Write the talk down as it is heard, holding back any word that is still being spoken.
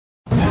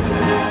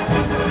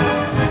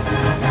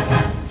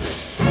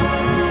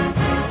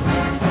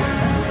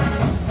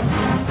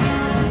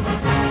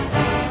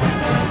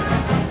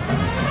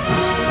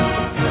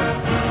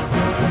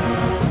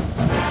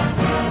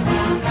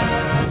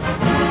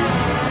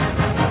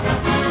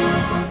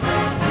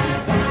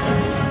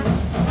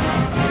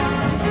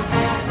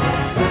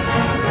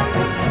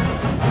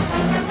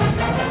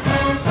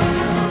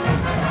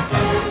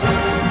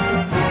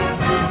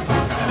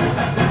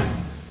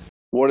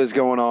What is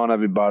going on,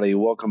 everybody?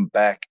 Welcome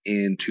back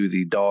into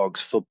the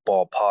Dogs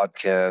Football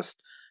Podcast.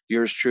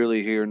 Yours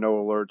truly here, No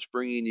Alerts,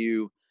 bringing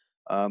you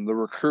the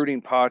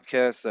recruiting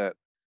podcast that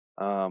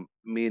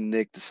me and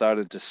Nick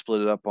decided to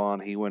split it up on.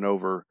 He went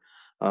over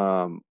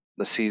the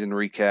season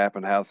recap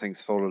and how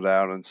things folded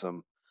out and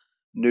some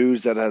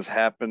news that has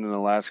happened in the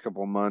last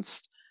couple of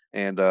months.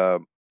 And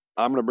I'm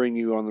going to bring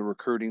you on the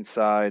recruiting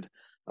side.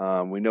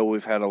 We know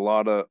we've had a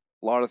lot of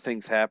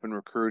things happen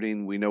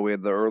recruiting. We know we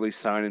had the early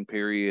signing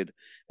period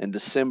in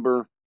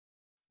December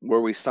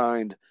where we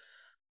signed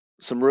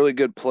some really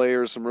good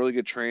players, some really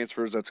good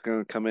transfers that's going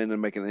to come in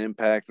and make an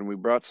impact. And we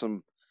brought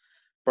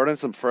in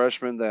some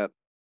freshmen that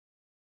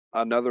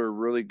another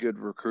really good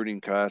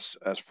recruiting class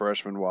as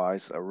freshman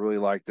wise. I really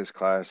like this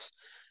class,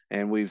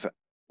 and we're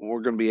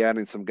going to be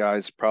adding some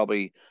guys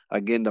probably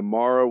again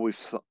tomorrow.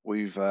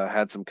 We've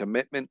had some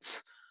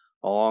commitments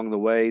along the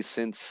way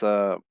since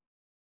the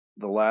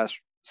last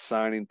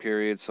signing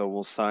period, so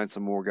we'll sign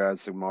some more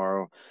guys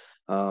tomorrow.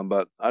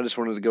 But I just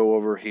wanted to go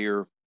over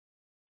here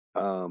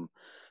um,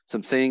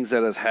 some things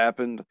that has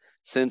happened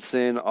since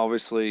then.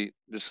 Obviously,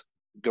 just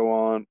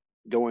going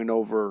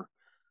over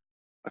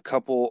a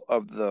couple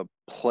of the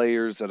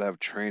players that have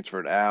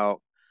transferred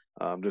out.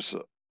 Just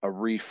a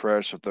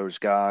refresh of those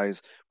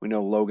guys. We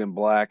know Logan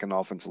Black, an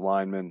offensive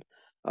lineman,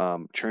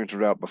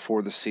 transferred out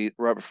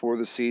right before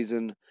the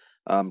season.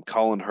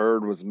 Colin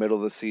Hurd was middle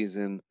of the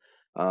season.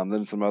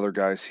 Then some other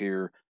guys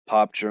here.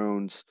 Pop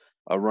Jones,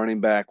 a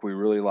running back. We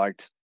really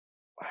liked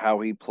how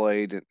he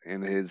played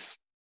and his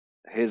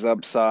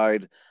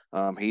upside.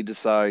 He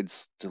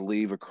decides to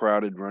leave a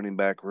crowded running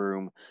back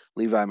room.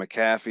 Levi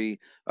McCaffey,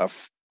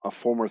 a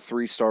former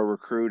three-star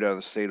recruit out of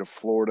the state of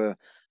Florida,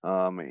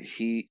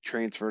 he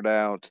transferred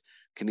out.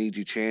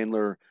 Keniji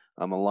Chandler,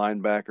 a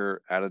linebacker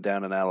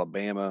down in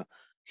Alabama.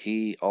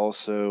 He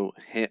also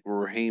hit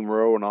Raheem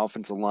Rowe, an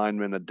offensive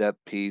lineman, a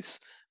depth piece.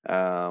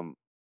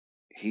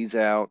 He's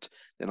out.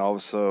 Then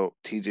also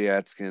TJ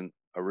Atkin,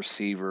 a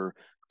receiver,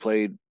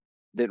 played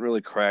didn't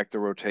really crack the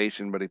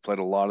rotation, but he played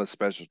a lot of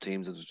special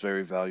teams and was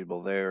very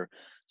valuable there.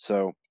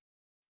 So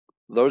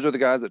those are the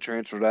guys that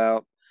transferred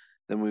out.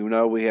 Then we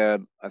know we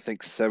had, I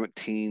think,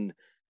 17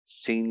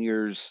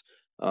 seniors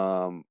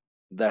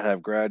that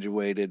have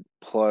graduated,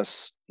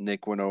 plus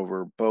Nick went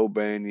over Bo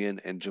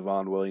Banyan and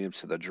Javon Williams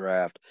to the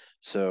draft.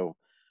 So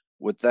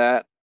with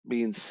that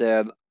being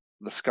said,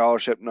 the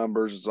scholarship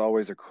numbers is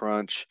always a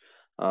crunch.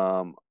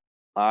 Um,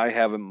 I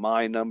have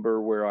my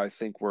number where I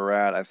think we're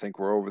at. I think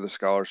we're over the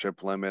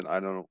scholarship limit. I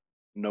don't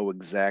know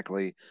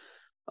exactly,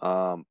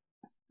 um,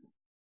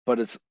 but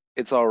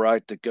it's all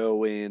right to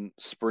go in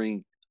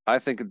spring. I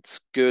think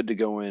it's good to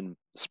go in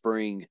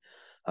spring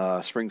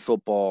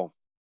football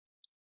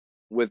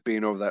with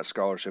being over that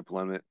scholarship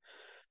limit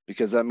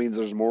because that means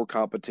there's more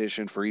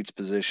competition for each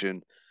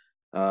position.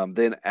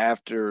 Then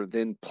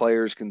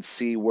players can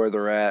see where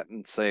they're at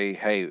and say,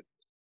 "Hey,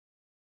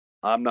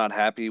 I'm not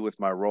happy with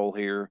my role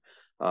here.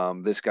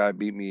 This guy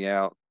beat me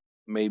out.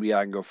 Maybe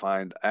I can go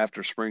find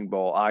after spring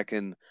ball.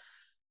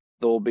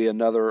 There'll be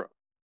another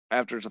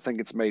after I think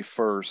it's May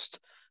 1st.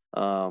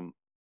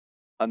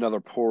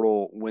 Another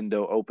portal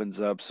window opens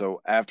up.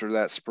 So after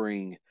that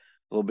spring,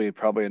 there'll be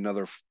probably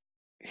another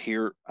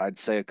here. I'd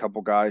say a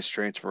couple guys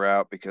transfer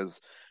out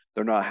because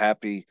they're not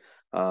happy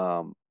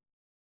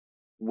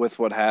with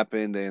what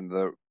happened and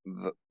the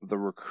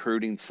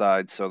recruiting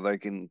side, so they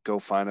can go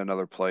find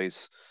another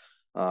place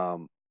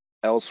um,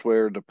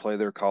 elsewhere to play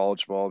their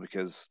college ball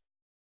because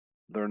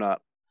they're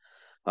not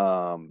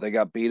they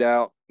got beat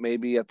out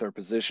maybe at their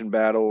position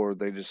battle or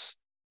they just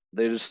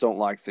don't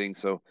like things.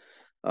 So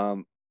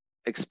um,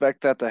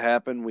 expect that to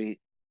happen.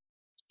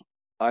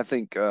 I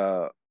think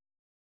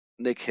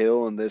Nick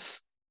Hill and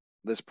this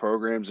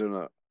program's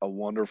doing a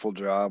wonderful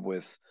job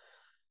with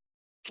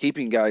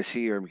keeping guys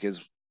here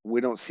because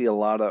we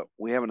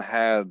haven't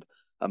had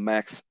a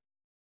max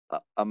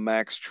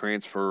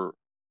transfer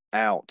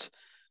out.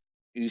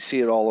 You see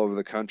it all over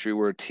the country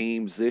where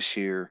teams this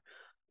year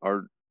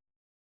are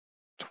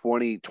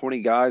 20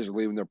 guys are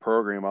leaving their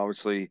program.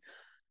 Obviously,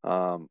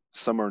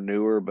 some are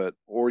newer,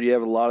 or you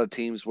have a lot of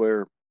teams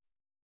where,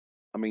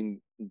 I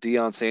mean,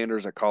 Deion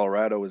Sanders at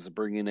Colorado is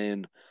bringing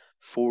in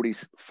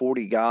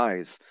 40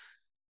 guys.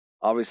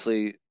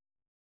 Obviously,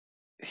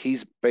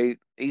 he's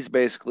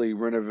basically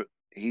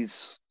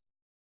he's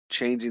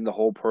changing the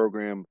whole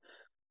program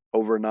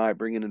overnight,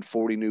 bringing in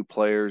 40 new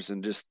players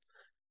and just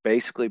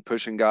basically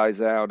pushing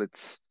guys out.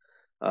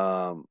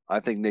 I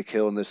think Nick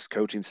Hill and this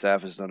coaching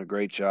staff has done a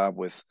great job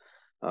with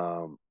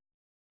um,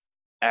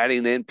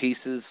 adding in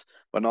pieces,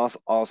 but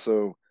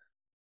also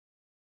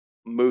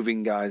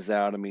moving guys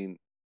out. I mean,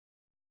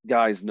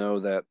 guys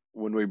know that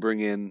when we bring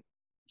in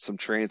some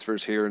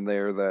transfers here and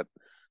there, that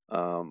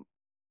um,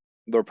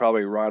 they'll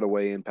probably right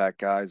away impact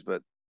guys.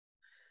 But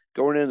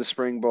going into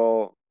spring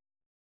ball,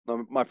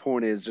 my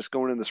point is just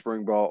going into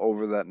spring ball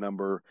over that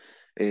number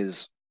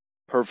is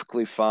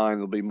perfectly fine.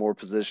 There'll be more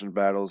position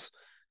battles,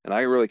 and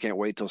I really can't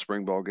wait till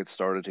spring ball gets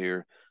started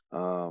here.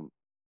 Um,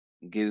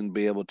 Getting to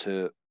be able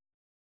to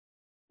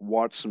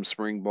watch some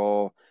spring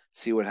ball,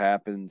 see what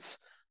happens.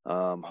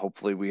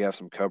 Hopefully, we have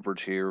some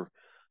coverage here.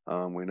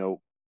 We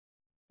know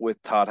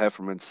with Todd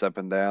Hefferman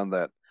stepping down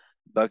that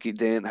Bucky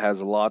Dent has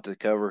a lot to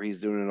cover.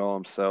 He's doing it all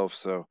himself.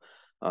 So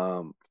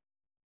um,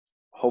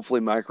 hopefully,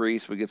 Mike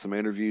Reese, we get some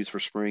interviews for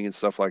spring and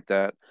stuff like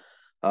that.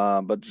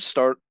 But just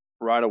start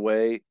right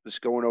away,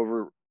 just going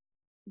over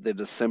the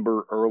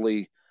December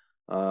early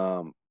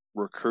um,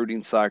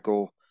 recruiting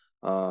cycle.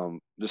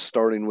 Just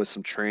starting with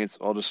some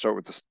I'll just start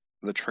with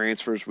the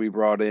transfers we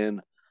brought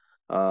in.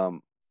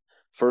 Um,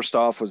 First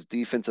off was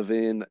defensive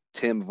end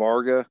Tim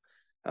Varga.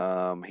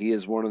 He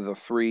is one of the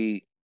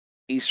three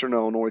Eastern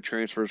Illinois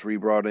transfers we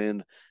brought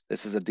in.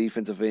 This is a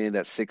defensive end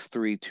at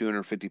 6'3",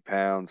 250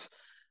 pounds.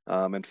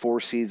 In 4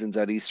 seasons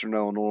at Eastern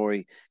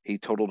Illinois, he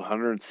totaled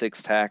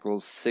 106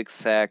 tackles, 6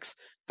 sacks,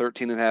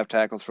 13 and a half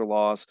tackles for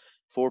loss,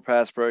 4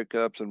 pass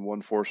breakups, and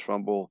 1 forced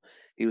fumble.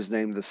 He was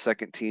named the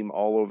second team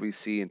All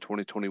OVC in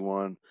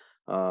 2021,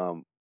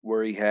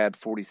 where he had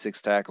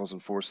 46 tackles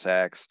and 4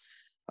 sacks.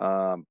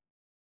 Um,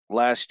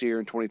 Last year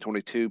in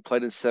 2022,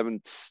 played in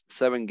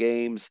seven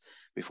games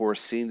before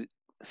a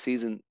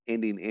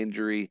season-ending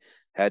injury.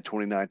 Had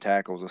 29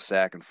 tackles, a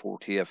sack, and 4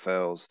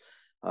 TFLs.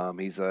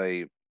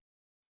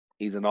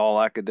 He's an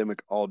all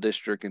academic, all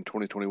district in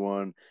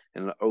 2021,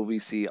 and an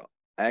OVC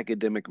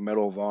academic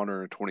Medal of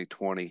Honor in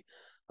 2020.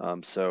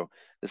 So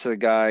this is a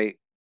guy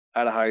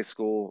out of high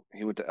school.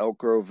 He went to Elk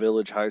Grove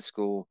Village High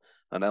School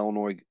in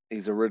Illinois.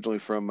 He's originally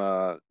from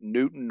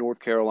Newton, North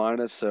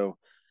Carolina. So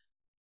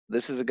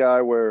this is a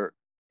guy where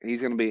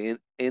he's going to be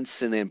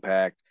instant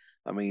impact.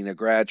 I mean, a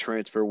grad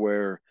transfer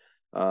where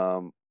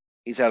um,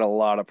 he's had a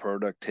lot of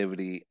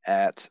productivity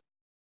at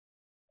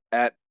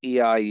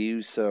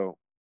EIU. So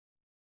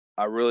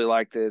I really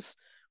like this.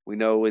 We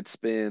know it's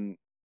been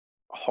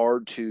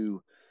hard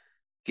to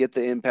get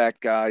the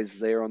impact guys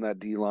there on that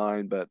D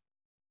line, but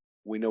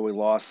we know we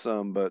lost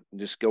some. But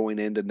just going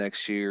into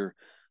next year,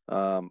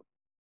 um,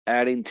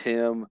 adding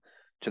Tim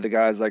to the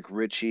guys like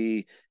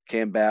Richie,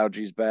 Cam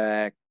Bowdry's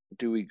back,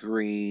 Dewey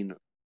Green,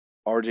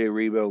 RJ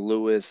Rebo,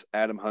 Lewis,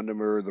 Adam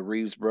Hundemer, the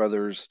Reeves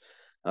brothers,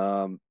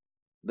 um,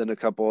 then a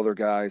couple other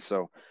guys.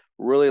 So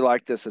really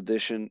like this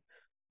addition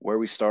where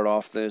we start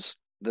off this.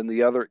 Then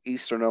the other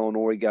Eastern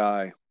Illinois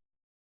guy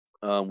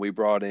we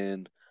brought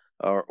in,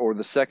 or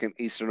the second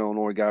Eastern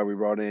Illinois guy we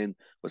brought in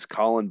was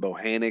Colin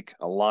Bohannick,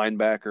 a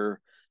linebacker,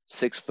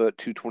 6 foot,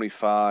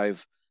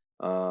 225.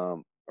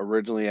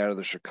 Originally out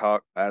of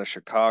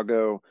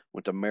Chicago,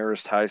 went to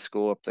Marist High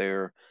School up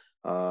there.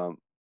 Um,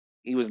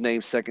 he was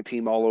named second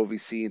team All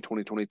OVC in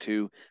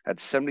 2022. Had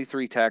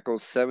 73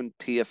 tackles, 7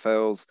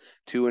 TFLs,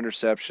 2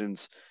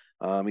 interceptions.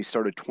 He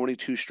started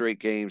 22 straight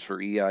games for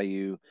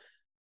EIU.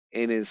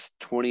 In his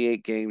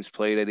 28 games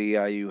played at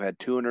EIU, had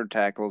 200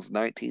 tackles,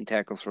 19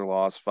 tackles for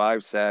loss,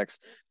 5 sacks,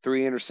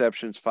 3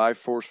 interceptions, 5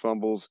 forced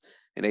fumbles,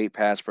 and 8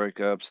 pass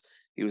breakups.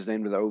 He was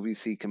named to the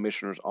OVC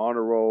Commissioner's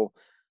Honor Roll.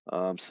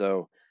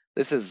 So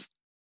this is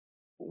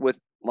with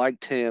like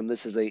Tim,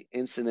 this is a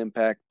instant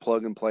impact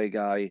plug and play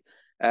guy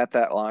at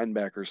that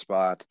linebacker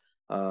spot.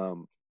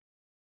 Um,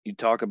 you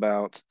talk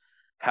about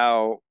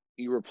how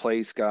you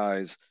replace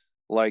guys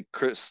like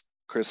Chris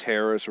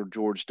Harris or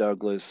George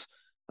Douglas,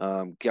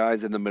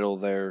 guys in the middle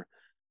there,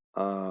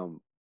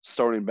 um,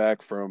 starting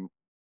back from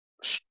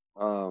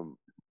um,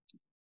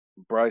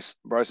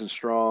 Bryson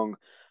Strong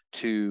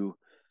to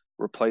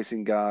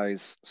replacing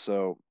guys.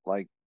 So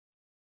like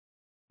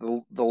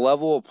the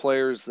level of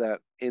players that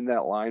in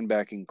that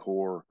linebacking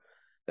core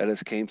that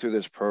has came through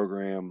this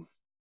program,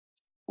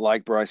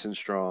 like Bryson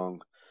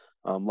Strong,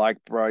 like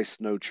Bryce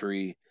No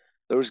Tree,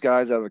 those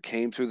guys that have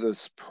came through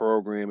this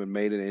program and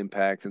made an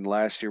impact. And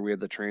last year we had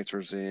the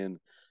transfers in.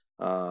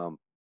 Um,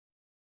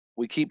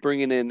 we keep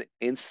bringing in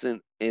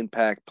instant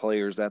impact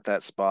players at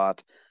that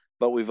spot,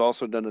 but we've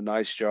also done a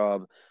nice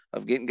job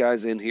of getting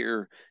guys in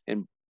here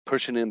and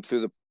pushing them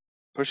through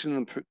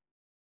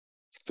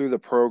the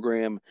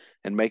program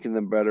and making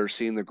them better,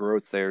 seeing the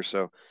growth there.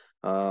 So,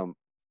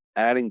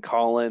 adding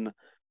Colin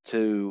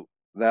to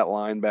that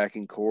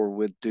linebacking core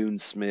with Dune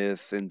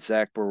Smith and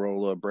Zach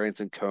Barola,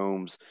 Branson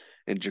Combs,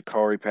 and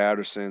Jakari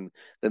Patterson.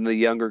 Then the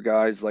younger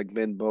guys like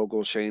Ben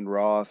Bogle, Shane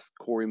Roth,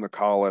 Corey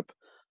McCollop.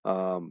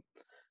 Um,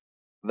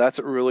 that's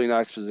a really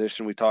nice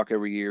position. We talk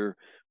every year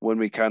when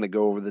we kind of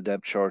go over the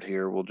depth chart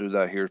here. We'll do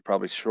that here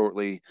probably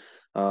shortly.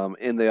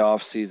 In the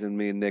off season,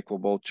 me and Nick will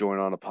both join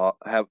on a pod,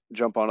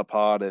 jump on a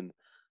pod, and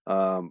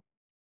um,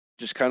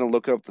 just kind of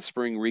look up the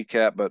spring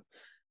recap. But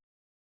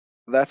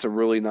that's a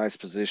really nice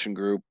position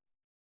group.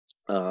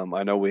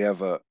 I know we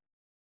have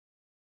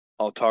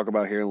I'll talk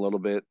about here in a little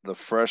bit the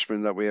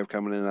freshman that we have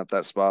coming in at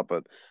that spot,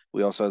 but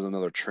we also have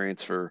another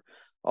transfer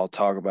I'll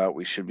talk about.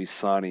 We should be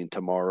signing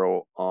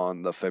tomorrow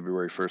on the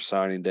February 1st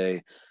signing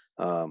day.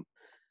 Um,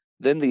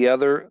 then the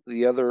other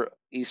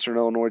Eastern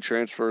Illinois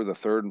transfer, the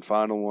third and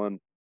final one,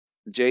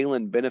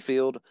 Jalen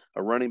Benefield,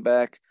 a running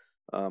back,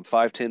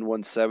 5'10",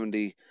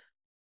 170,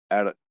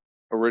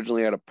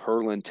 originally out of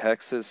Pearland,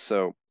 Texas.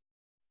 So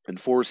in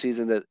 4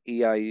 seasons at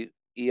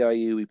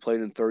EIU, he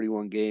played in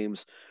 31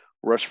 games,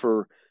 rushed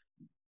for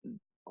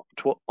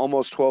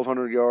almost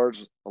 1,200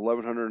 yards,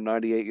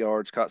 1,198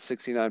 yards, caught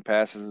 69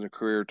 passes in a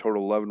career,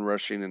 total 11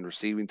 rushing and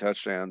receiving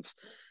touchdowns.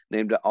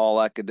 Named the All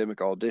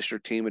Academic All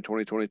District team in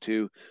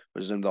 2022,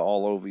 was named the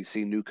All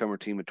OVC newcomer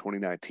team in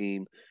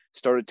 2019.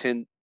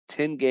 Started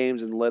 10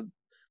 games and led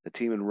the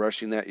team in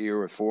rushing that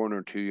year with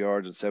 402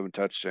 yards and 7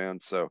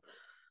 touchdowns. So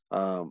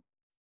um,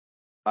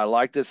 I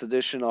like this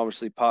addition.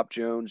 Obviously, Pop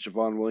Jones,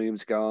 Javon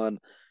Williams gone.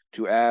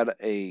 To add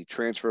a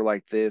transfer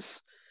like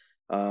this,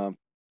 um,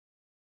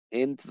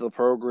 into the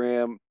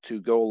program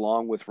to go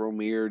along with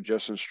Romir,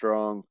 Justin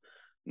Strong.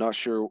 Not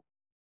sure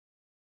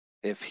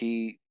if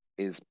he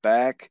is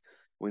back.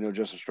 We know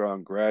Justin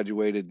Strong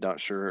graduated. Not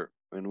sure,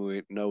 and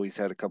we know he's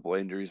had a couple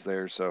injuries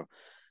there, so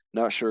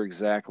not sure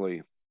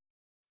exactly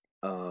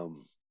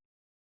um,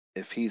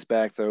 if he's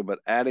back though. But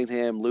adding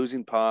him,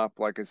 losing Pop,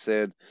 like I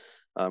said,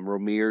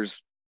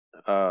 Romir's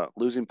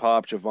losing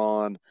Pop,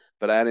 Javon,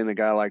 but adding a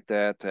guy like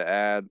that to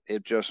add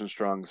if Justin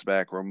Strong's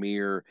back,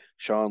 Romir,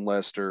 Sean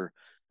Lester.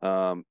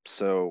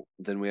 So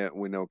then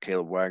we know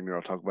Caleb Wagner.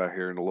 I'll talk about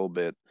here in a little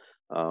bit.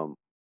 And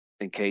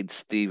Cade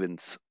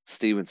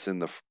Stevenson,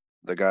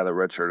 the guy that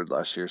redshirted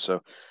last year.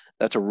 So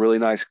that's a really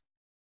nice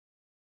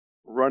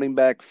running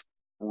back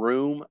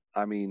room.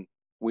 I mean,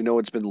 we know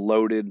it's been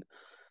loaded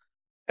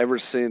ever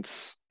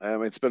since.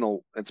 It's been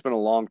a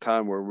long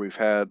time where we've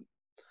had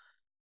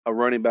a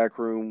running back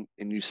room,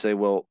 and you say,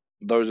 well,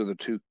 those are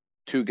the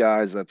two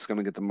guys that's going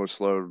to get the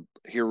most load.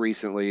 Here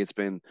recently, it's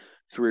been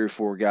 3 or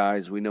 4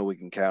 guys we know we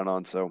can count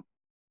on. So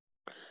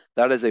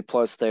that is a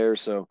plus there.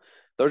 So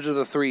those are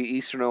the 3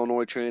 Eastern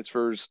Illinois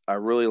transfers I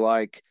really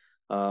like.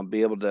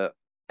 Be able to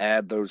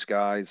add those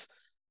guys.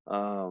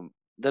 Then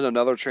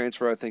another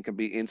transfer I think can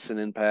be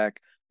instant impact.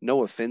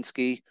 Noah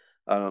Finsky,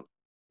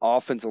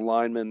 offensive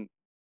lineman,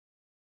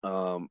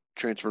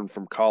 transferring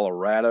from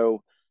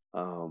Colorado.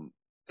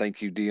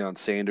 Thank you, Deion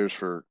Sanders,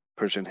 for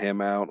pushing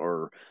him out.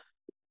 Or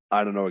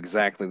I don't know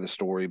exactly the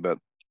story, but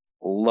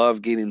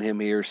love getting him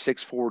here.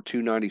 6'4",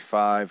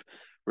 295,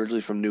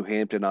 originally from New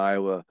Hampton,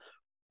 Iowa.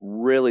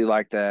 Really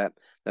like that.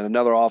 Then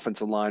another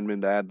offensive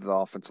lineman to add to the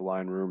offensive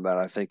line room that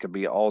I think could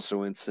be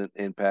also instant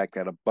impact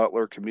at a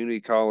Butler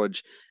Community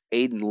College.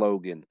 Aiden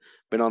Logan,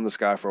 been on this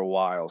guy for a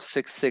while.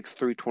 6'6",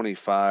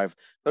 325.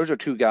 Those are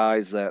 2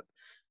 guys that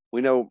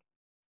we know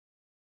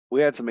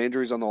we had some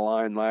injuries on the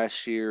line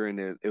last year, and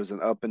it was an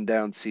up and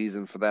down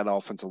season for that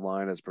offensive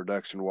line as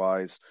production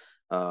wise.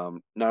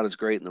 Not as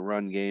great in the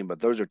run game, but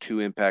those are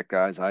 2 impact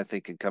guys I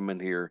think can come in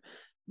here,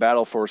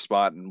 battle for a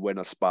spot, and win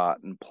a spot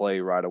and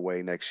play right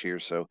away next year.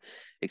 So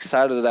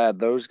excited to add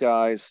those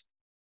guys.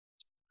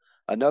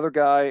 Another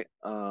guy,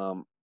 a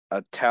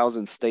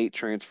Towson State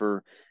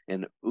transfer,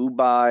 and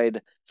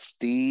Ubaid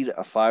Steed,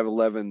 a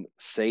 5'11"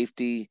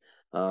 safety,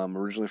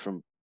 originally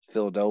from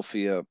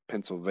Philadelphia,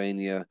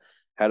 Pennsylvania.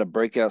 Had a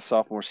breakout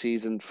sophomore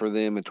season for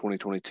them in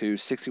 2022.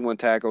 61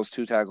 tackles,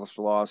 2 tackles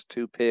for loss,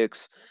 2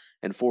 picks,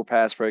 and 4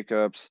 pass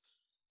breakups.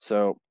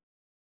 So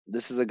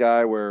this is a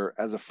guy where,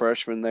 as a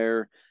freshman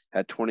there,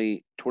 had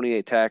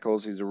 28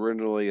 tackles. He's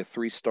originally a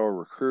 3-star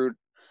recruit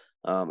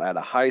at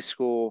a high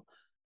school.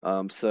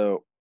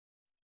 So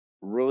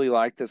really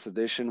like this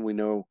addition. We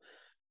know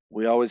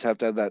we always have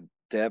to have that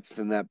depth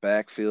in that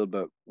backfield,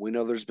 but we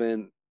know there's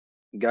been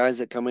guys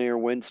that come in here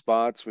win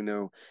spots. We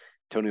know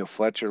Antonio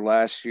Fletcher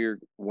last year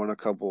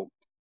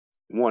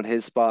won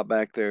his spot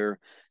back there.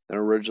 And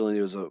originally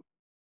it was a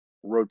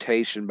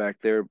rotation back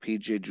there.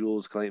 PJ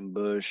Jules, Clayton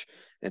Bush,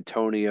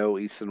 Antonio,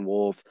 Easton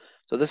Wolf.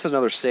 So this is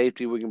another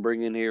safety we can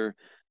bring in here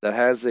that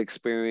has the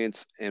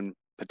experience and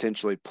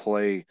potentially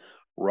play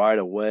right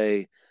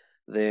away.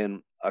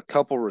 Then a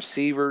couple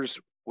receivers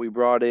we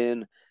brought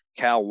in.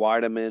 Cal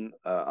Weideman,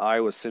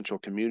 Iowa Central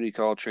Community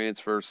College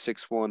transfer,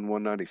 6'1",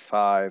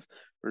 195,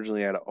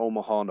 originally out of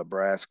Omaha,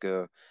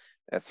 Nebraska.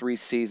 At 3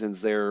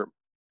 seasons there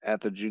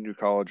at the junior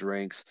college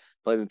ranks,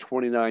 played in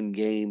 29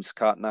 games,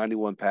 caught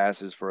 91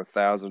 passes for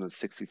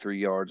 1,063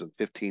 yards and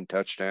 15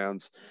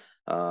 touchdowns.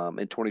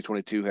 In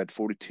 2022, had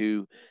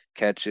 42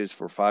 catches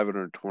for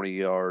 520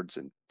 yards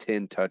and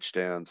 10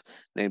 touchdowns.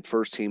 Named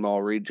first team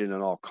All Region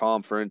and All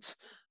Conference.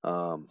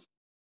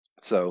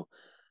 So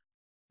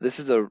this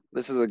is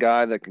a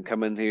guy that can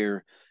come in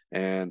here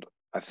and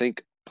I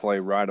think play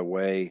right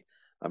away.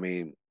 I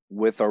mean,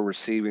 with our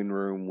receiving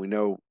room, we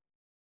know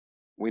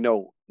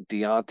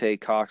Deontay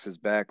Cox is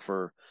back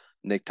for.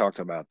 Nick talked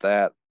about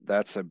that.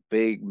 That's a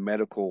big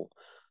medical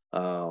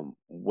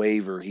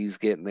waiver. He's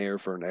getting there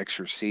for an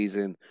extra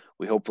season.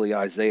 We hopefully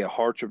Isaiah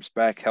Hartrup's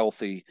back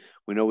healthy.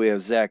 We know we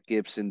have Zach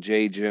Gibson,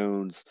 Jay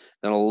Jones,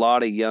 and a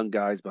lot of young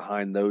guys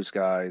behind those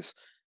guys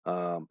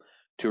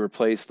to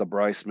replace the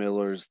Bryce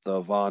Millers,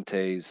 the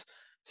Avantes.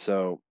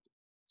 So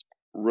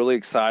really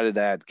excited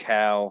to add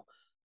Cal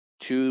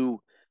to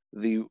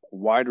the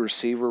wide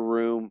receiver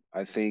room.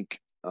 I think,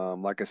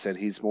 like I said,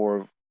 he's more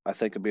of, I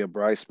think, could be a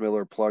Bryce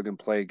Miller plug and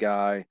play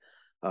guy.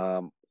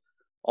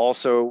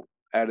 Also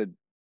added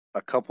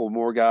a couple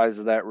more guys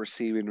to that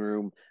receiving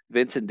room.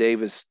 Vincent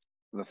Davis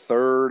the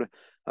third,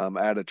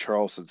 out of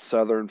Charleston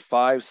Southern,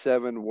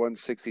 5'7",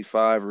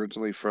 165,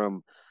 originally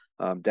from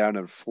down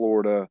in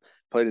Florida.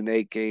 Played in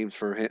 8 games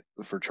for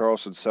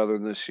Charleston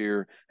Southern this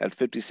year. Had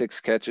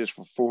 56 catches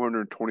for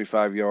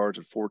 425 yards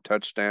and 4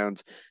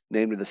 touchdowns.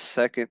 Named to the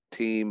second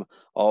team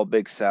All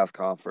Big South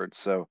Conference.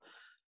 So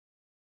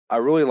I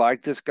really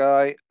like this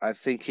guy. I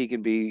think he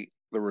can be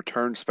the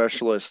return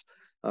specialist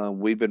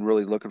we've been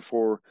really looking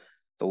for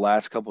the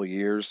last couple of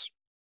years.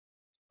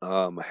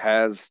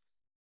 Has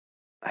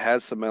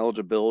some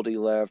eligibility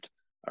left.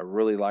 I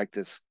really like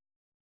this.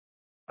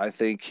 I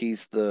think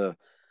he's a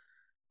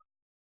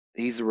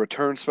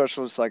return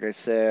specialist, like I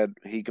said.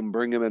 He can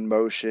bring him in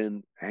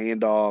motion,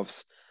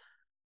 handoffs,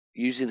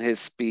 using his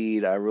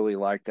speed. I really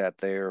like that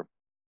there.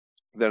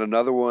 Then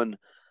another one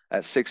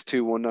at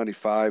 6'2",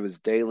 195 is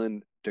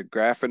Dalen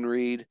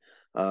DeGraffenreid,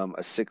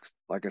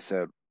 like I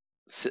said,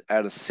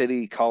 at a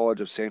City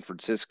College of San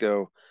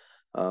Francisco.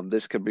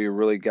 This could be a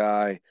really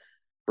guy.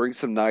 Brings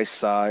some nice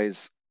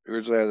size.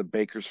 Originally out of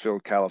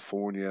Bakersfield,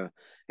 California,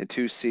 in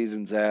 2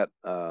 seasons at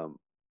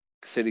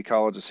City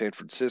College of San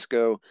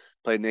Francisco.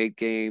 Played in 8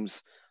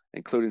 games,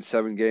 including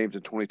 7 games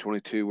in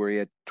 2022, where he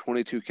had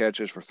 22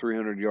 catches for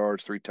 300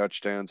 yards, 3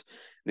 touchdowns.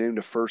 Named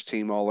a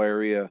first-team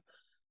All-Area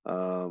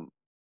and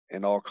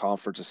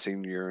All-Conference a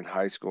senior year in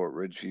high school at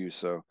Ridgeview.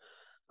 So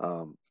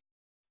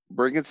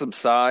bringing some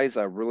size.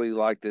 I really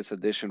like this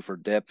addition for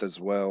depth as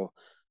well.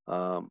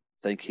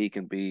 Think he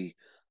can be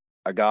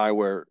a guy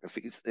where if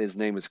his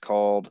name is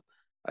called,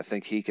 I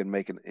think he can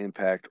make an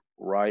impact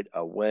right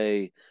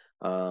away.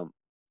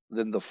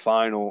 Then the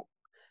final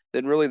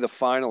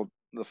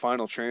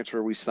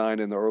transfer we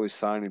signed in the early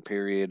signing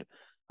period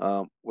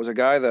was a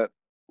guy that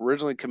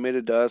originally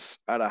committed to us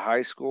out of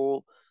high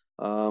school,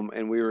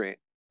 and we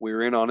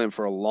were in on him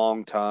for a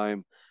long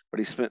time. But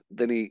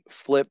he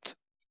flipped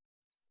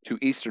to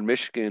Eastern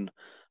Michigan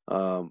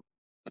to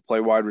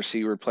play wide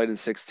receiver. Played in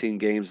 16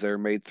 games there,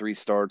 made 3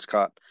 starts,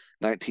 caught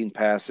 19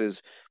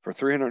 passes for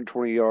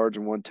 320 yards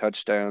and 1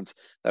 touchdowns.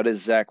 That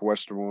is Zach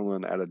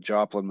Westermoreland out of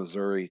Joplin,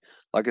 Missouri.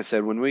 Like I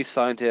said, when we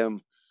signed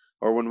him,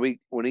 or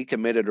when he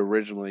committed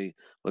originally,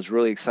 was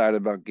really excited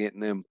about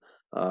getting him.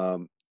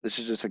 This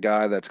is just a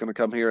guy that's going to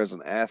come here as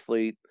an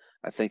athlete.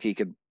 I think he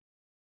could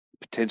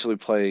potentially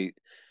play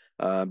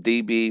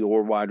DB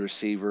or wide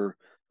receiver.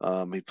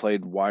 He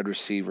played wide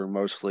receiver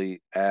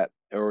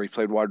he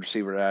played wide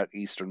receiver at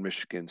Eastern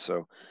Michigan.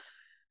 So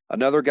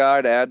another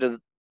guy to add to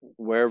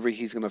wherever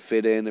he's going to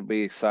fit in, and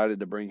be excited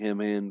to bring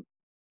him in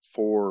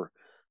for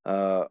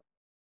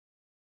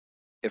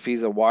if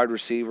he's a wide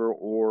receiver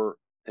or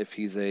if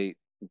he's a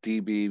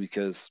DB,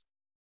 because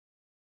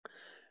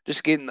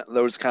just getting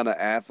those kind of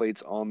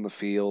athletes on the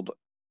field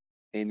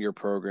in your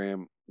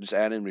program, just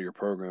adding them to your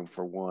program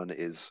for one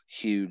is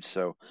huge.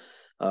 So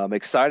I'm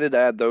excited to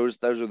add those.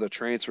 Those are the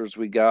transfers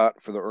we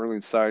got for the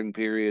early signing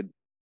period.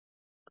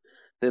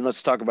 Then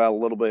let's talk about a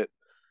little bit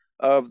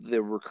of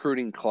the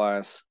recruiting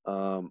class.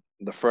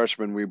 The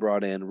freshmen we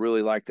brought in.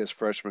 Really like this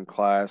freshman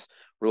class.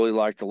 Really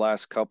like the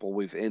last couple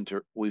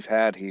we've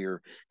had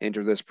here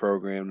enter this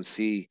program to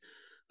see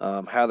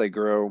how they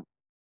grow.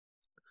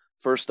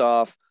 First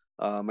off,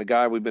 a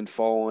guy we've been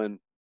following,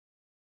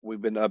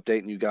 we've been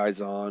updating you guys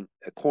on,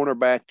 a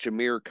cornerback,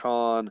 Jameer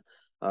Khan,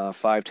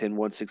 5'10",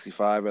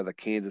 165 out of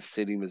Kansas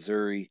City,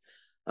 Missouri,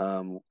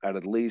 out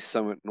of Lee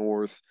Summit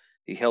North.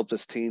 He helped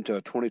his team to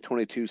a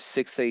 2022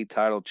 6A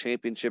title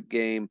championship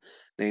game,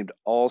 named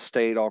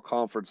All-State,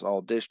 All-Conference,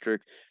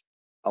 All-District.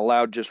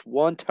 Allowed just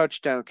 1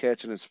 touchdown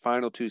catch in his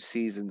final 2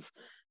 seasons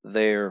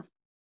there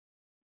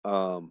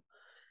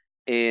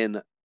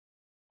in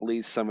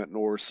Lee Summit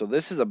North. So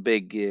this is a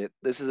big get.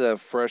 This is a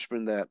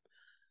freshman that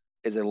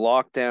is a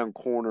lockdown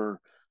corner.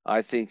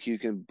 I think you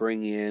can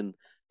bring in,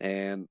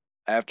 and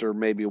after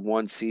maybe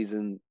 1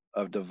 season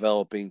of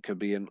developing, could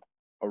be a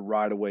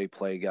right away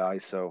play guy.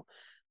 So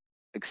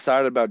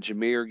excited about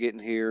Jameer getting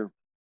here.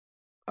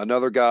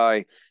 Another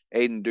guy,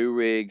 Aiden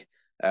Durig,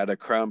 at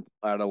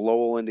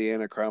Lowell,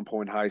 Indiana, Crown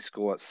Point High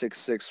School at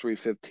 6'6",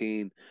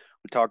 315.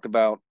 We talked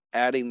about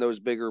adding those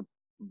bigger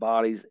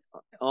bodies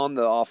on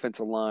the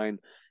offensive line.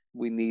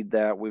 We need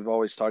that. We've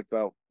always talked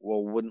about,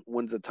 well,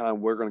 when's the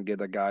time we're going to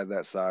get a guy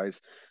that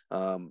size?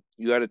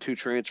 You added 2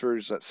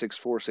 transfers at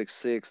 6'4",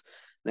 6'6".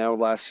 Now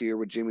last year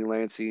with Jimmy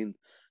Lansing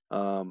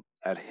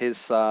at his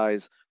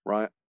size,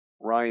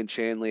 Ryan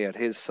Chanley at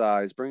his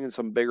size, bringing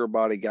some bigger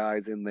body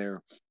guys in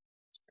there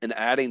and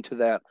adding to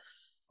that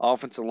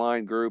offensive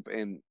line group,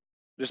 and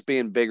just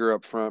being bigger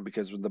up front,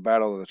 because the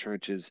battle of the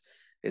trenches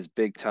is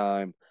big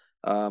time.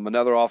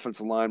 Another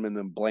offensive lineman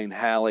than Blaine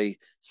Halley,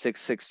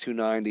 6'6",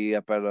 290,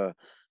 up at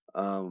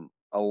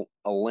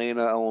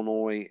Atlanta,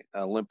 Illinois,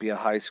 Olympia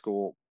High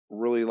School.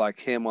 Really like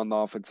him on the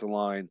offensive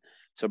line.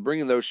 So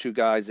bringing those 2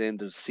 guys in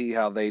to see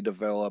how they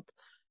develop.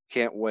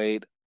 Can't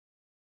wait.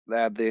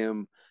 Add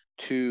them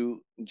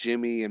to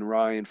Jimmy and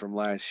Ryan from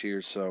last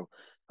year. So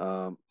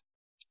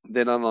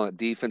then on the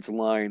defensive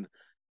line,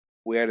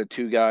 we added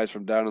 2 guys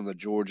from down in the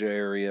Georgia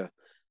area,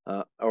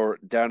 or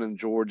down in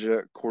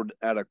Georgia,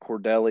 out of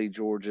Cordelli,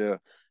 Georgia,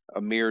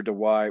 Amir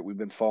Dwight. We've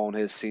been following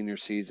his senior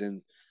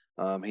season.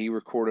 He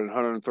recorded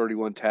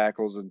 131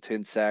 tackles and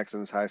 10 sacks in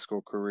his high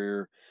school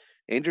career,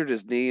 injured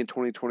his knee in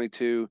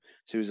 2022,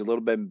 so he was a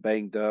little bit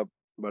banged up.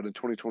 But in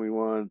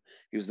 2021,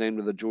 he was named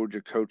to the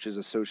Georgia Coaches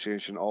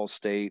Association All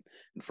State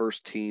and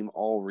First Team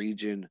All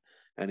Region,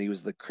 and he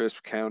was the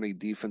Crisp County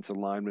Defensive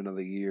Lineman of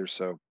the Year.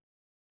 So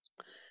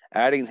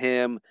adding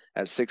him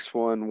at 6'1",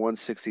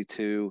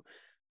 162,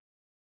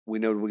 we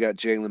know we got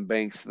Jalen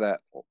Banks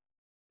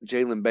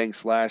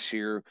last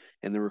year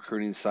in the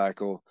recruiting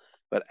cycle,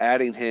 but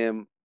adding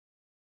him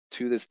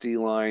to this D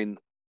line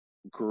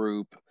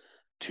group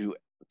to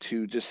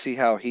just see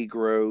how he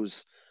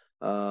grows.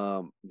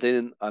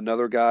 Then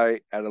another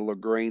guy at a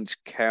LaGrange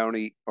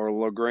County or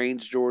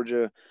LaGrange,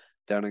 Georgia,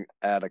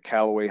 at a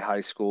Callaway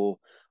High School.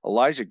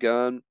 Elijah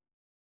Gunn.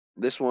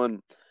 This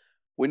one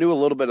we knew a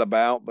little bit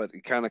about, but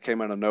it kind of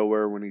came out of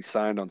nowhere when he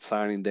signed on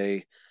signing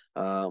day,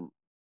 um,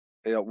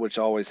 which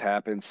always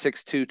happens.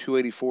 6'2",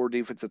 284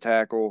 defensive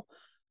tackle,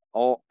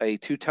 a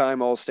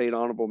two-time All-State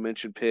honorable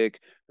mention pick,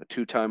 a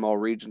two-time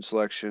All-Region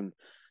selection.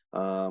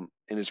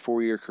 In his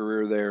 4-year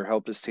career there,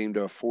 helped his team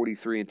to a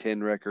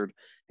 43-10 record,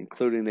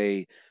 including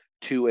a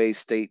 2A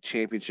state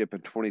championship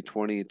in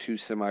 2020 and 2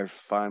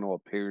 semifinal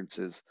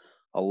appearances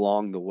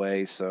along the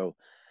way. So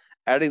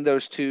adding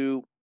those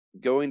two,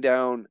 going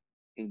down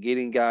and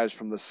getting guys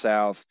from the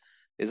South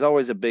is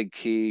always a big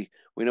key.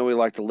 We know we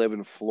like to live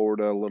in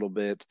Florida a little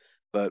bit,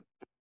 but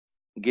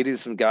getting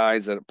some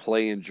guys that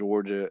play in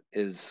Georgia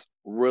is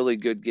really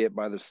good get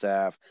by the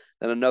staff.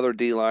 Then another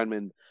D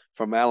lineman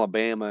from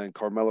Alabama and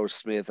Carmelo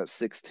Smith at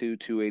 6'2",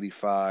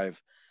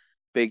 285.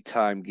 Big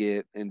time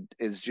get. And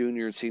his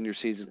junior and senior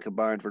season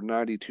combined for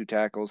 92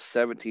 tackles,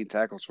 17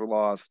 tackles for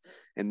loss,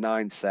 and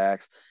 9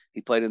 sacks.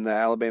 He played in the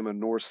Alabama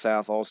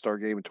North-South All-Star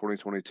game in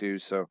 2022.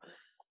 So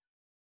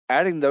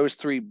adding those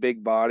three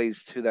big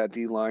bodies to that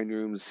D-line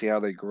room to see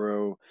how they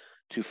grow,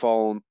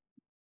 to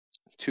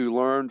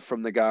learn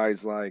from the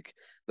guys like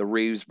the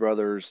Reeves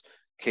brothers,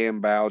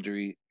 Cam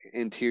Bowdry,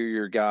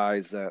 interior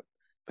guys that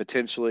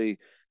potentially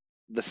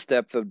the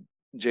step of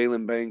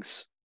Jalen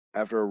Banks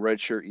after a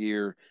redshirt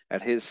year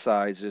at his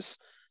size, just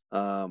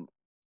the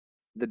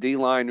D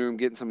line room,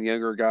 getting some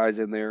younger guys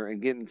in there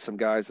and getting some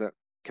guys that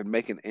can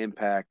make an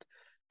impact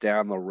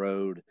down the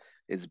road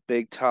is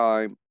big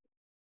time.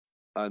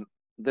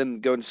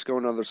 Then going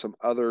over some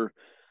other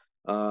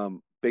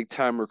big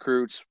time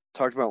recruits.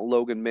 Talked about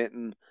Logan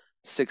Minton,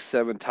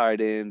 6'7"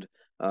 tight end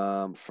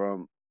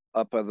from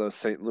up in the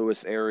St.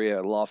 Louis area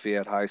at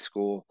Lafayette High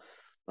School.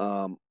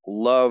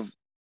 Love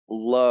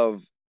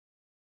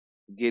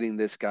getting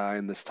this guy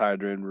in this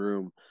tight end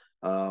room.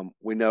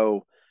 We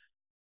know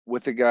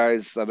with the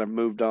guys that have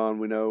moved on,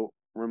 we know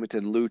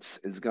Remington Lutz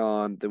is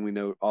gone. Then we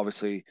know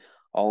obviously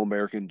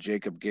All-American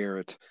Jacob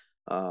Garrett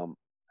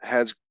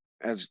has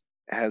has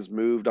has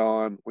moved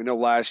on. We know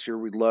last year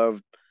we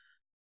loved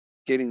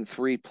getting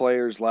 3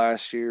 players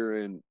last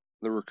year in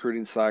the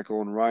recruiting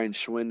cycle, and Ryan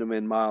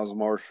Schwindeman, Miles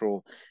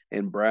Marshall,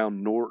 and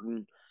Brown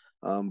Norton.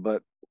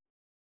 But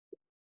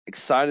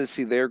excited to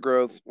see their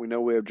growth. We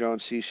know we have John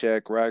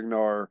Cishek,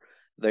 Ragnar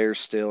there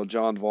still,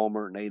 John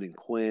Vollmer, and Aiden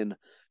Quinn.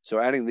 So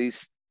adding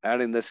this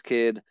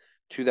kid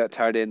to that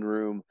tight end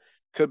room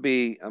could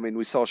be. I mean,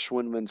 we saw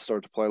Schwindman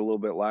start to play a little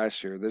bit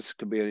last year. This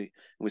could be.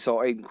 We saw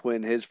Aiden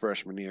Quinn his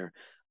freshman year.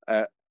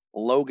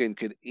 Logan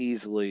could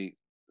easily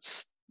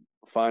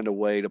find a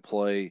way to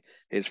play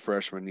his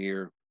freshman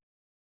year.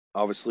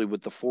 Obviously,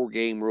 with the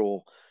 4-game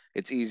rule,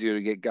 it's easier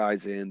to get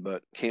guys in,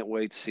 but can't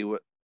wait to see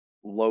what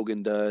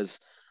Logan does.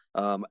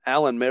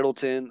 Allen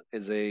Middleton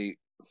is a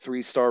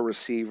 3-star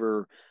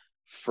receiver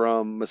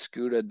from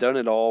Mascoutah, done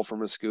it all for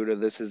Mascoutah.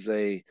 This is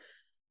a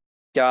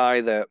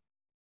guy that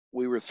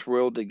we were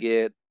thrilled to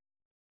get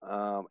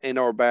in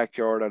our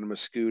backyard out of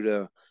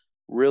Mascoutah.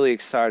 Really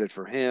excited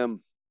for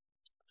him.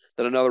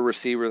 Then another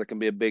receiver that can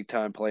be a big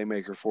time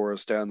playmaker for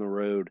us down the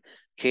road,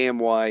 Cam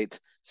White,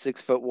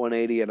 6'1",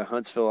 180 out of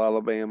Huntsville,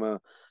 Alabama.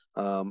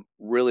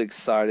 Really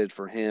excited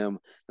for him.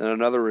 Then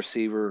another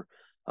receiver,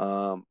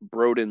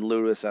 Broden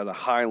Lewis out of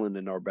Highland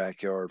in our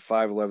backyard,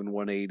 5'11",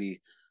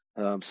 180.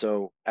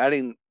 So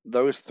adding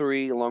those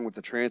 3 along with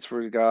the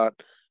transfers we got,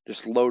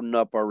 just loading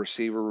up our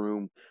receiver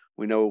room.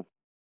 We know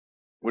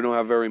we don't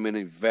have very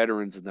many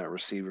veterans in that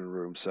receiver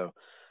room, so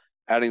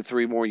adding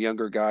 3 more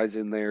younger guys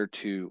in there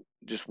to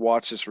just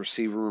watch this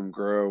receiver room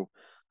grow.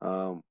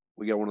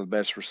 We got one of the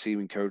best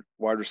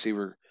wide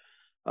receiver.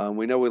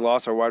 We know we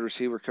lost our wide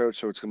receiver coach,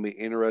 so it's going to be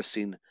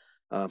interesting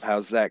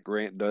how Zach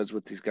Grant does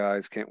with these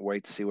guys. Can't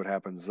wait to see what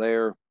happens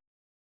there.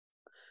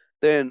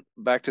 Then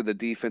back to the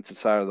defensive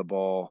side of the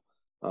ball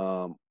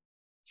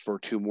for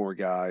 2 more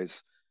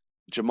guys.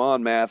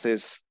 Jamon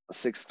Mathis,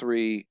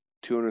 6'3",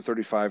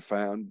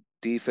 235-pound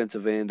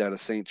defensive end out of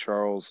St.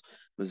 Charles,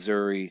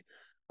 Missouri.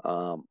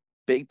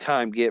 Big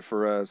time get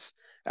for us.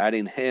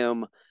 Adding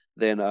him,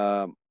 then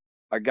a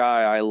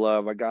guy I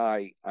love, a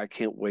guy I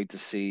can't wait to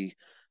see.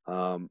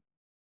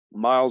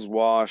 Miles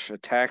Wash, a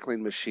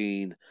tackling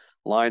machine,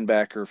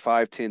 linebacker,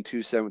 5'10",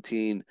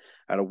 217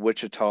 out of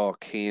Wichita,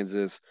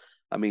 Kansas.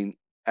 I mean,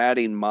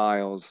 adding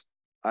Miles,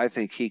 I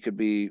think he could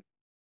be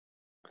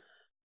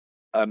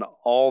an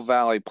all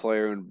Valley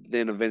player and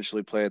then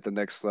eventually play at the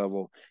next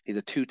level. He's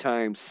a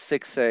two-time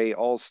 6A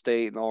All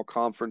State and All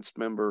Conference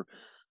member.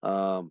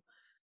 Um,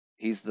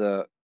 he's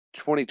the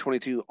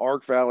 2022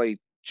 Ark Valley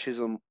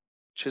Chisholm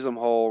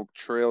Hall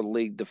Trail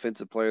League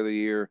Defensive Player of the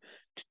Year.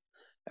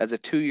 As a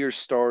 2-year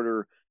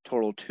starter,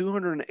 total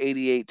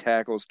 288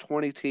 tackles,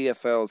 20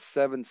 TFLs,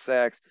 7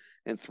 sacks,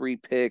 and 3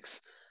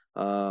 picks.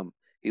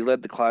 He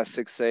led the Class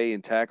 6A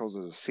in tackles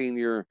as a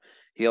senior.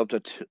 He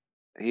helped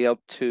he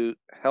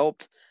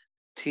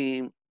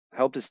team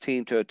helped his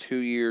team to a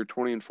 2-year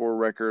 20-4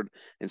 record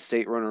and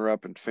state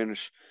runner-up and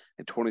finish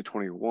in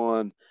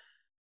 2021.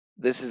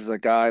 This is a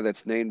guy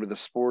that's named to the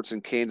Sports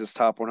in Kansas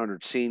Top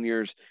 100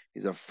 Seniors.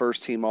 He's a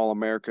first-team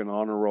All-American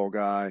honor roll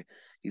guy.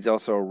 He's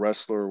also a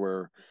wrestler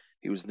where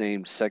he was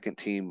named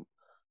second-team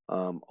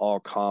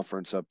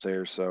All-Conference up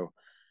there. So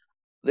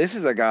this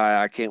is a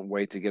guy I can't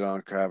wait to get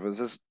on campus.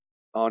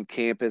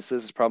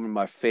 This is probably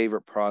my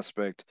favorite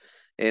prospect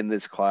in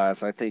this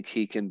class. I think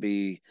he can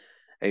be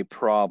a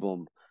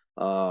problem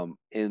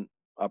in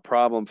a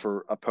problem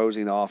for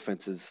opposing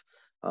offenses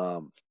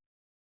um,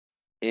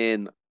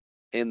 in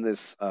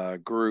this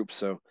group.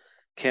 So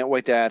can't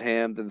wait to add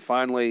him. Then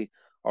finally,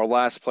 our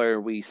last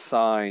player we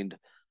signed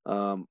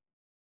um,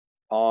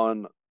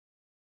 on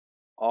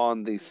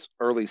this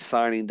early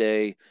signing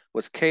day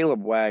was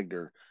Caleb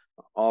Wagner.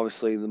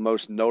 Obviously, the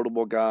most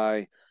notable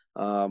guy,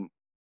 um,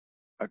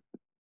 a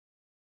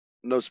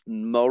most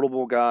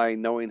notable guy.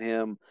 Knowing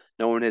him,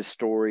 knowing his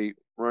story,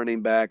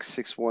 running back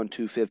 6'1",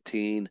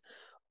 215,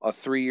 a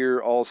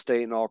 3-year All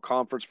State and All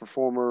Conference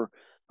performer,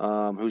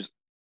 who's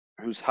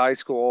high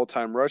school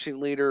all-time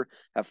rushing leader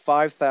at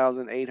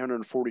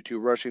 5,842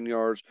 rushing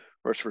yards,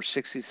 rushed for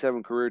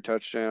 67 career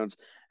touchdowns,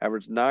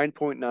 averaged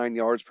 9.9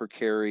 yards per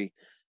carry.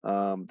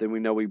 Then we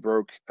know we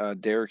broke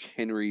Derrick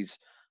Henry's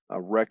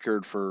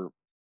record for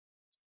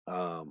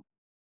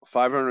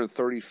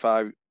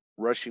 535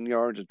 rushing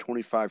yards and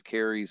 25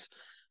 carries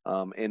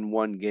in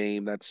one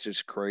game. That's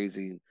just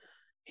crazy.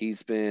 He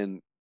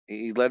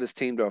led his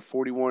team to a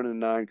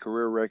 41-9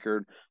 career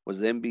record,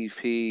 was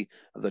MVP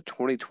of the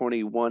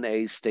 2021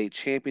 A state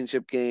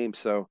championship game.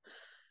 So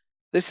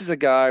this is a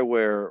guy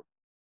where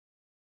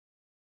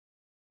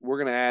we're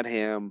going to add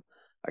him.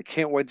 I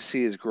can't wait to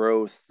see his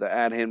growth, to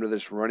add him to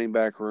this running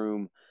back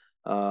room.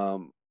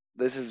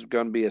 This is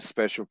going to be a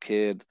special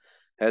kid,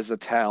 has the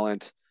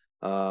talent.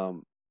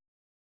 Um,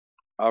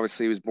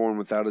 Obviously, he was born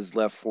without his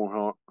left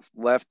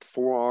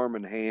forearm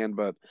and hand,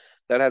 but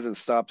that hasn't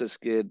stopped this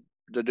kid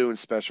to doing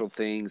special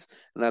things,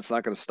 and that's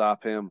not going to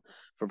stop him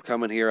from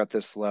coming here at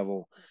this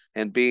level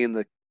and being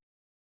the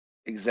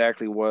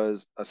exactly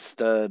was a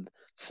stud.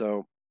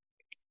 So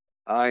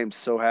I am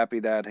so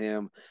happy to add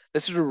him.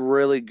 This is a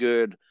really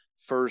good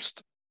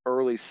first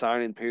early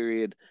signing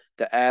period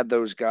to add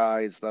those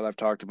guys that I've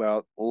talked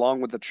about,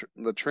 along with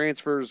the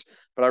transfers.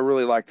 But I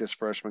really like this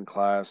freshman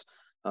class.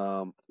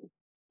 Um,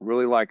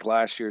 really like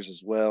last year's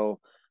as well.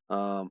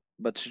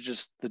 But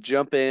to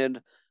jump in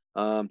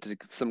to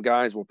some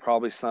guys we'll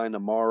probably sign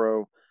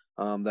tomorrow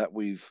that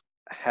we've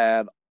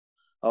had.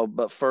 Oh,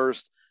 but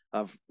first,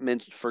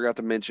 forgot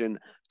to mention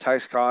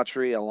Tice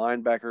Cotry, a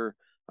linebacker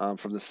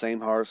from the same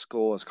high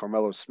school as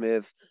Carmelo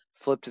Smith,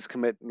 flipped his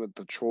commitment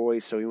to Troy,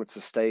 so he wants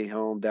to stay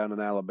home down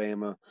in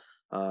Alabama.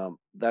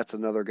 That's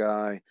another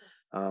guy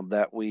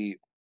that we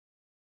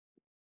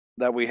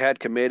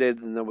had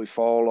committed, and then we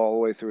followed all the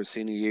way through his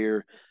senior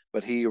year.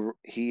 But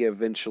he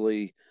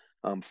eventually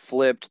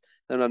flipped.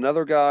 Then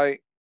another guy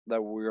that I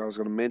was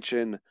going to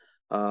mention,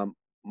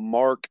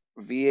 Mark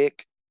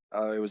Viek.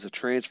 It was a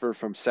transfer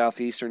from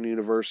Southeastern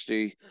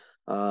University.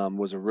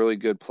 Was a really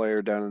good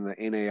player down in the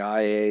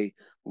NAIA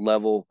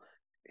level.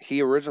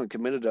 He originally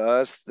committed to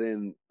us,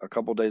 then a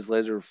couple days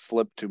later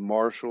flipped to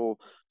Marshall,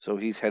 so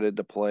he's headed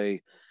to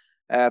play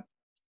at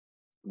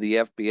the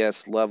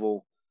FBS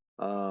level.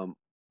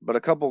 But a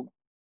couple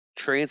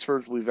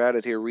transfers we've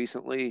added here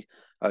recently.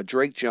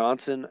 Drake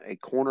Johnson, a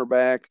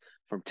cornerback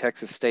from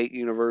Texas State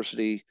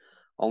University,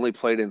 only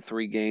played in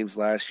 3 games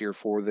last year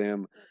for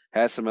them.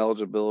 Has some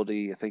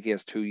eligibility. I think he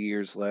has 2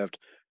 years left.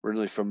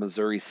 Originally from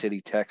Missouri City,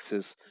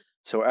 Texas.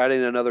 So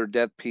adding another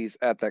depth piece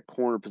at that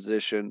corner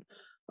position.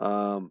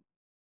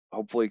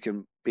 Hopefully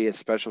can be a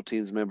special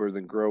teams member,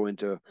 then grow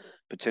into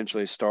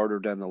potentially a starter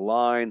down the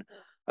line.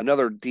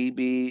 Another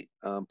DB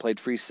played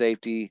free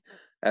safety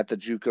at the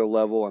JUCO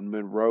level on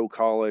Monroe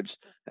College.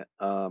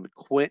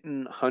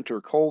 Quentin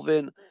Hunter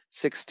Colvin,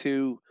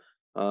 6'2",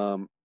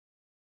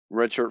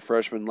 redshirt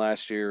freshman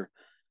last year.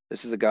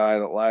 This is a guy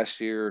that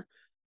last year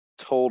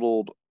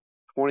totaled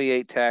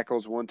 28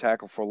 tackles, 1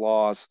 tackle for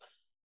loss,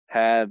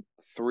 had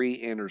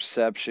 3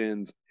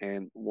 interceptions,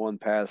 and 1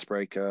 pass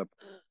breakup.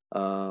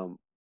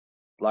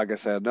 Like I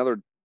said,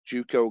 another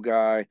JUCO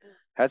guy.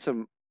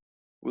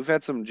 We've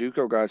had some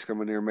JUCO guys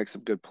come in here and make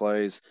some good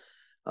plays.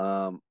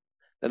 Then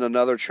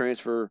another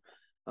transfer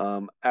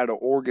out of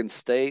Oregon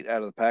State,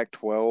 out of the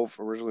Pac-12,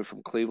 originally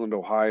from Cleveland,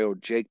 Ohio,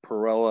 Jake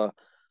Perella,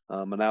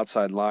 an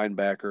outside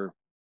linebacker.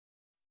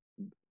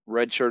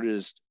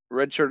 Redshirted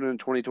in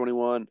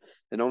 2021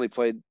 and only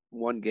played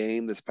 1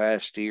 game this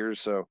past year.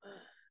 So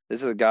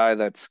This is a guy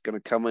that's going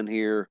to come in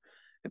here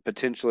and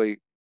potentially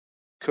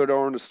could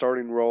earn a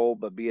starting role,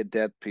 but be a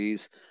depth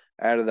piece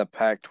out of the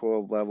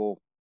Pac-12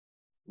 level.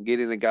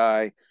 Getting a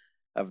guy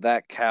of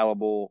that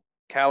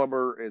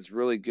caliber is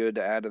really good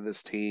to add to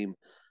this team.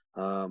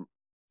 Um,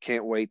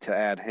 can't wait to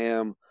add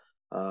him.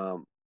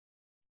 Um,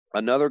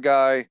 Another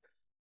guy,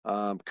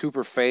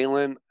 Cooper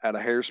Phelan out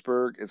of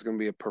Harrisburg, is going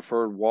to be a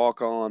preferred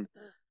walk-on.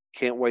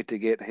 Can't wait to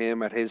get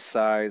him at his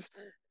size,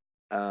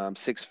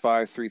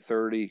 6'5",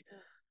 330.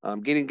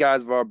 Getting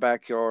guys of our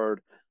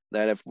backyard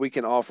that if we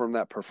can offer them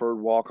that preferred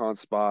walk-on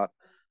spot,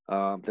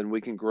 then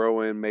we can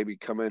grow in, maybe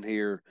come in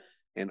here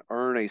and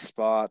earn a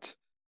spot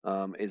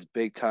is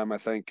big time. I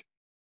think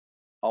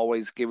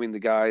always giving the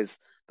guys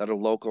that are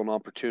local an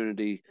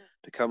opportunity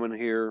to come in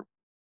here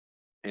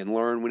and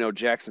learn. We know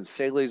Jackson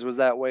Staley's was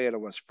that way out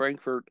of West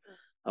Frankfort.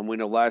 We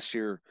know last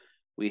year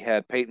we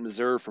had Peyton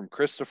Missouri from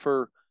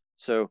Christopher.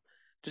 So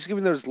just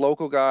giving those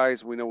local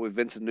guys, we know with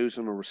Vincent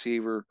Newsom, a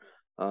receiver,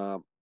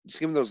 just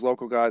giving those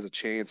local guys a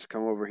chance to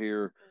come over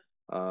here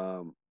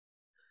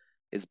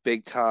is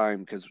big time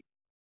because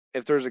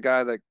if there's a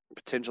guy that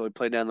potentially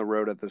play down the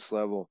road at this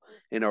level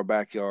in our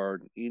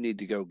backyard, you need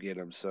to go get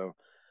him. So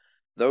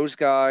those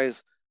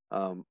guys.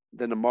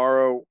 Then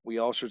tomorrow we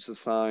also should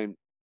sign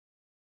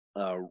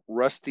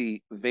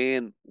Rusty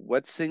Van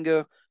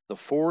Wetsinga the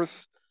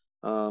fourth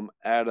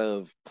out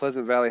of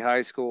Pleasant Valley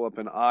High School up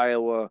in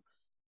Iowa.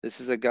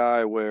 This is a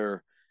guy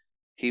where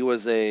he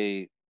was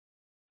a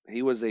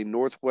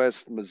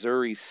Northwest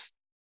Missouri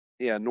State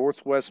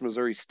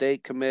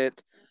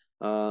commit.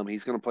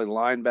 He's going to play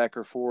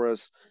linebacker for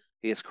us.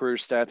 He has career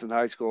stats in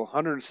high school: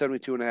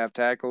 172 and a half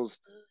tackles.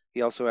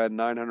 He also had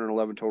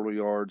 911 total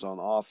yards on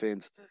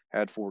offense,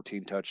 had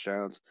 14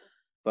 touchdowns.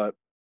 But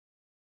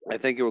I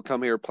think he will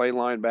come here, play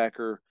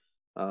linebacker.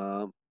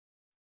 Um,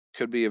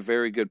 could be a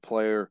very good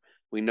player.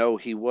 We know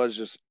he was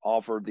just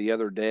offered the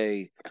other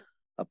day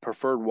a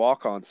preferred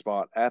walk-on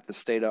spot at the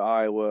state of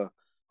Iowa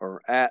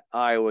or at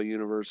Iowa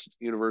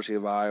University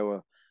of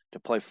Iowa to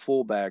play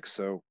fullback.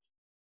 So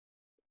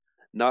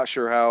not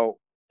sure how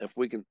if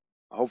we can.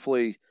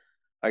 Hopefully,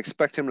 I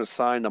expect him to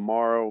sign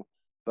tomorrow.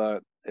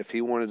 But if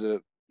he wanted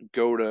to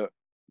go to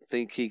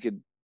think he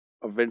could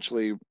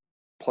eventually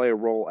play a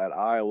role at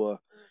Iowa,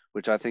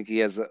 which I think he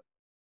has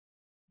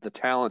the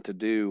talent to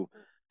do,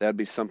 that'd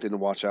be something to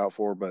watch out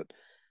for. But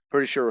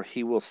pretty sure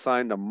he will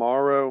sign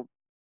tomorrow.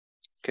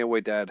 Can't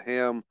wait to add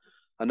him.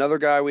 Another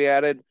guy we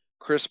added,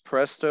 Chris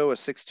Presto, a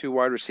 6'2"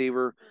 wide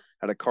receiver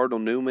out of Cardinal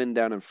Newman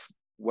down in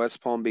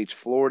West Palm Beach,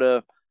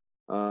 Florida.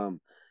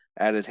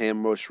 Added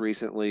him most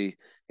recently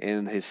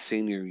in his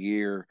senior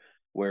year,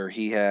 where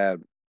he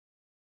had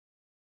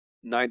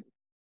nine,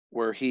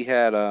 where he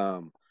had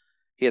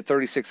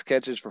 36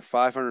 catches for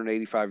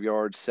 585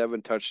 yards,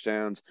 7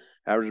 touchdowns,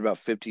 averaged about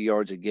 50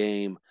 yards a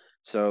game.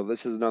 So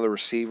this is another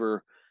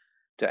receiver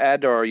to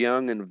add to our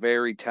young and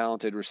very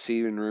talented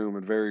receiving room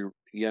and very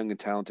young and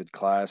talented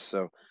class.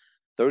 So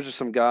those are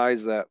some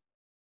guys that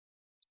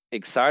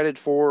excited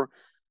for.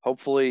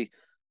 Hopefully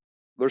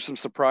there's some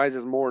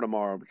surprises more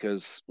tomorrow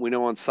because we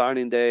know on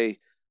signing day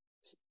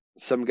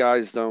some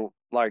guys don't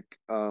like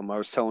I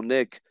was telling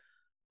Nick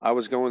I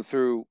was going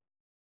through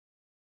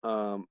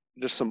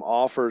just some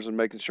offers and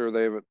making sure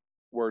they have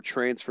where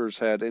transfers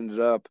had ended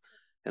up,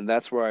 and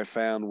that's where I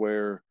found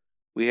where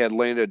we had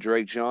landed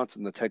Drake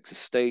Johnson, the Texas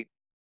State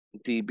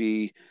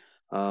DB.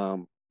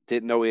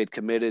 Didn't know he had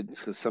committed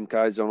because some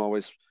guys don't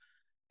always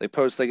they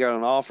post they got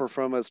an offer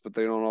from us, but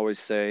they don't always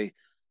say,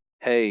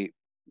 "Hey,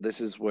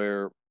 this is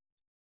where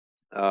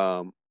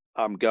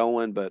I'm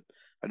going." But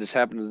I just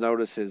happened to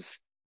notice his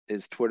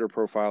Twitter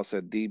profile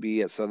said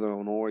DB at Southern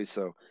Illinois,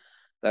 so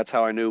that's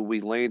how I knew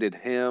we landed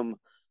him.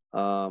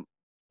 Um,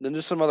 then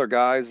just some other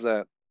guys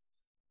that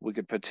we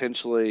could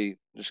potentially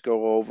just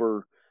go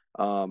over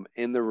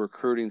in the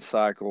recruiting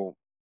cycle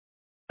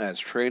as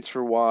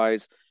transfer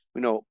wise.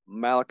 We know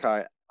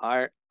Malachi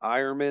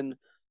Ironman,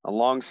 a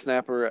long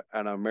snapper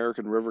at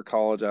American River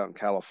College out in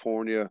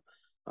California.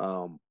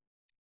 Um,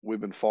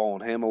 we've been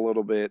following him a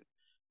little bit.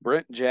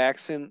 Brent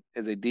Jackson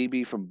is a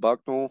DB from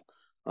Bucknell.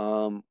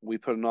 We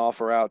put an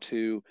offer out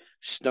to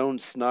Stone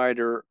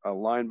Snyder, a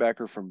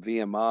linebacker from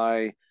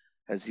VMI,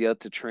 has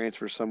yet to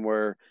transfer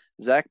somewhere.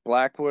 Zach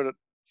Blackwood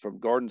from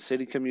Garden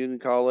City Community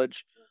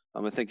College.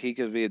 I think he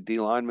could be a D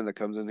lineman that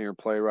comes in here and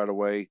play right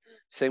away.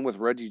 Same with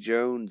Reggie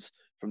Jones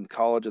from the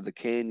College of the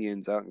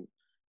Canyons out in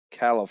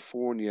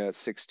California at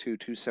 6'2",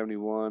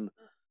 271.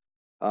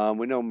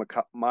 We know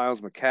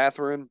Miles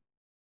McCatherine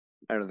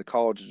out of the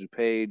College of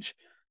DuPage,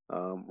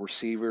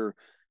 receiver,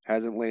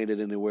 hasn't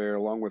landed anywhere,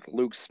 along with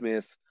Luke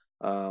Smith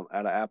out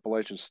of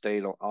Appalachian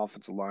State,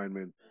 offensive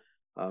lineman.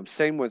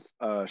 Same with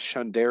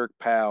Shunderick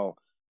Powell,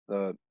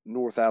 the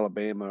North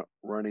Alabama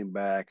running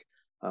back.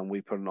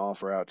 We put an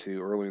offer out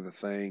to early in the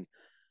thing.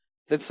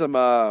 Then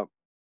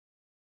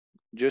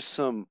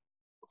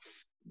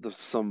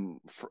some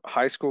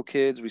high school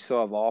kids we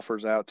still have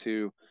offers out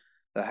to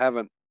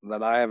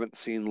that I haven't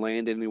seen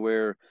land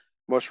anywhere.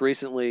 Most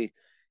recently,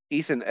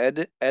 Ethan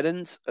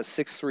Edens, a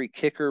 6'3"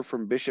 kicker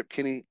from Bishop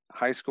Kenny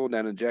High School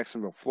down in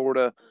Jacksonville,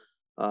 Florida.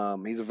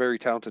 He's a very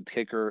talented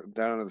kicker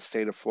down in the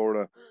state of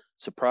Florida.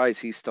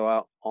 Surprised he's still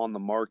out on the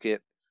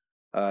market.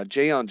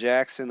 Jayon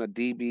Jackson, a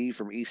DB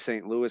from East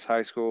St. Louis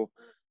High School,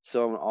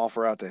 still have an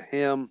offer out to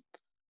him.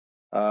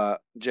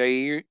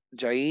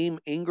 Jaheim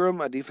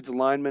Ingram, a defensive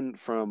lineman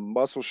from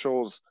Muscle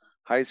Shoals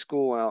High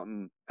School out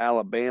in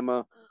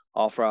Alabama,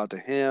 offer out to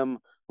him.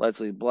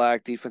 Leslie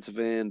Black, defensive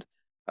end,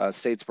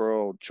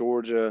 Statesboro,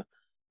 Georgia,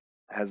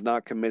 has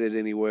not committed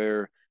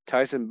anywhere.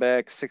 Tyson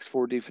Beck,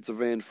 6'4"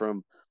 defensive end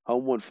from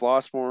Homewood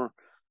Flossmoor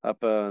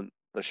up in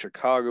the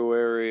Chicago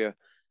area,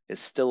 is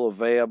still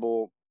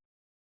available.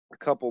 A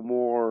couple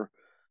more.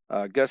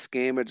 Gus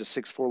Gamage, a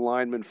 6'4"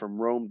 lineman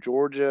from Rome,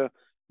 Georgia.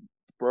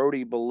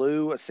 Brody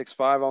Ballou, a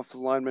 6'5" offensive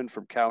lineman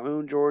from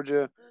Calhoun,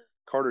 Georgia.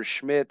 Carter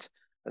Schmidt,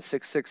 a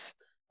 6'6"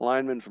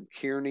 lineman from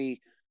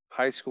Kearney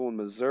High School in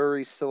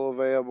Missouri, still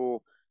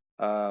available.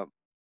 A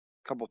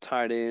couple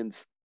tight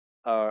ends.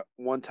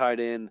 One tight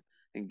end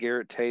and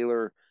Garrett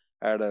Taylor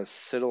out of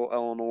Siddle,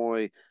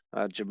 Illinois.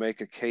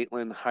 Jamaica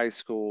Caitlin High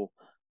School.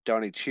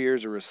 Donnie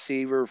Cheers, a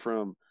receiver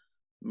from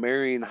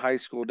Marion High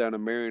School down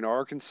in Marion,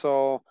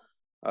 Arkansas.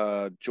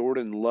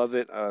 Jordan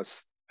Lovett out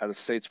of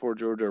Statesboro,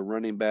 Georgia,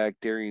 running back.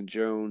 Darian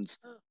Jones,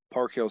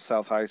 Park Hill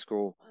South High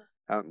School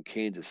out in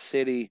Kansas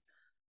City.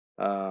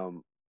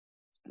 And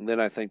then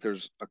I think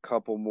there's a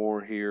couple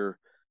more here.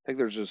 I think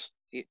there's just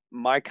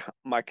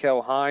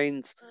Michael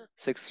Hines,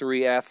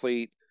 6'3"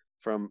 athlete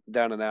from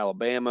down in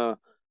Alabama.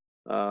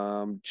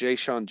 Jay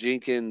Sean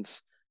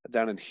Jenkins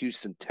down in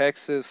Houston,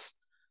 Texas,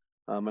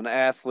 an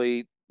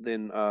athlete.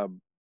 Then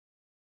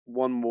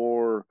one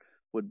more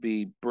would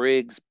be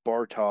Briggs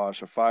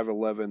Bartosh, a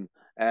 5'11"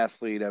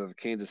 athlete out of the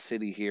Kansas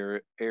City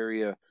here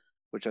area,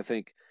 which I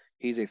think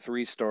he's a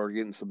 3-star,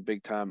 getting some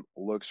big time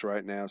looks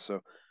right now.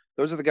 So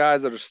those are the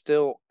guys that are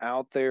still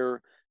out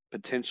there,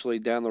 potentially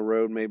down the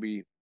road,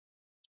 maybe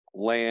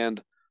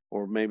land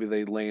or maybe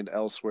they land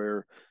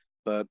elsewhere.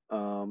 But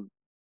some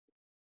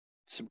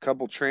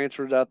couple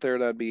transfers out there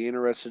that I'd be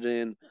interested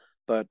in.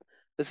 But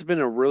this has been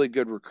a really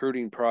good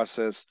recruiting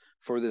process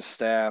for this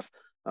staff.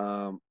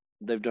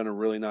 They've done a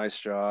really nice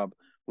job.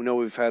 We know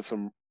we've had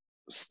some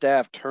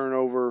staff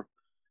turnover,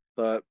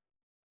 but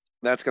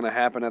that's going to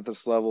happen at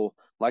this level.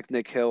 Like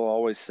Nick Hill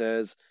always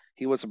says,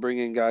 he wants to bring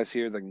in guys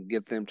here that can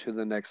get them to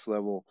the next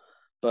level.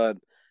 But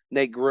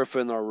Nate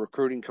Griffin, our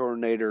recruiting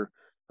coordinator,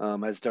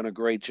 has done a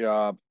great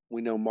job.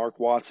 We know Mark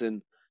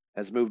Watson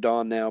has moved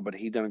on now, but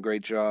he done a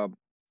great job.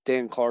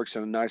 Dan Clark's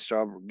done a nice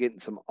job getting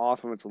some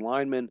offensive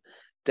linemen.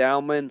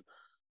 Dowman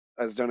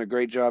has done a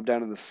great job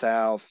down in the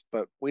South,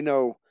 but we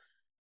know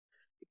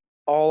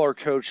all our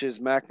coaches,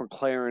 Mac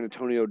McLaren,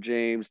 Antonio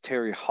James,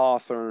 Terry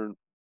Hawthorne,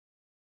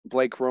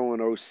 Blake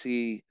Rowland,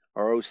 OC,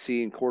 our OC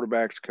and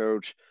quarterbacks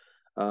coach.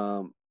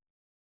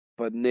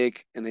 But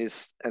Nick and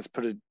his has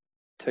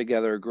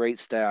together a great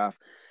staff,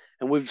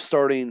 and we've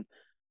starting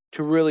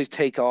to really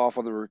take off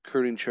on the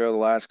recruiting trail the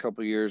last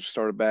couple of years.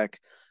 Started back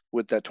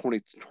with that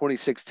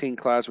 2016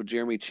 class with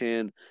Jeremy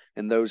Chin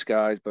and those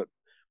guys, but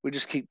we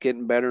just keep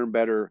getting better and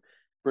better,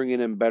 bringing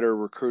in better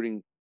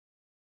recruiting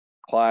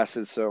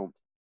classes. So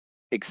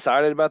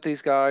excited about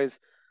these guys.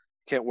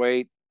 Can't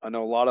wait. I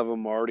know a lot of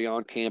them are already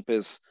on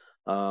campus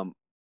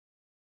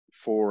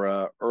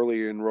for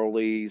earlier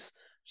enrollees,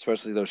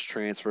 especially those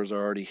transfers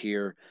are already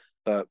here.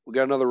 But we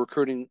got another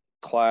recruiting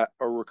class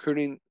or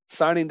recruiting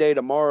signing day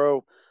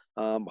tomorrow.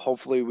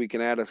 Hopefully, we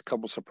can add a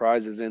couple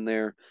surprises in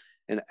there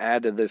and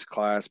add to this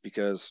class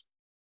because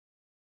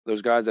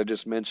those guys I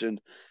just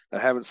mentioned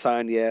that haven't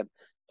signed yet,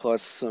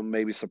 plus some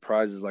maybe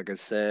surprises, like I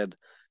said,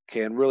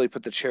 can really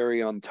put the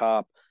cherry on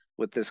top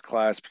with this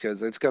class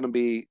because it's going to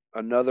be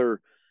another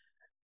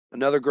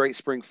great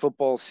spring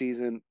football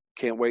season.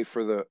 Can't wait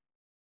for the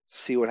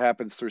see what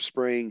happens through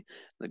spring,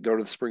 then go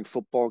to the spring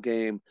football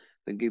game,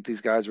 then get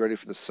these guys ready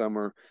for the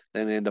summer,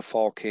 then into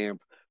fall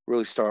camp,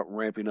 really start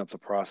ramping up the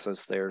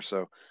process there.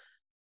 So,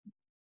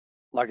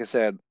 like I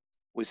said,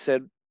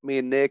 me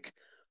and Nick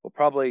will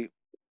probably,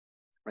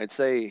 I'd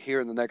say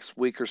here in the next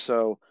week or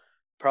so,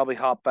 probably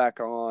hop back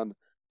on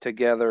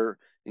together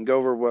and go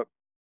over what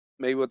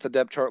the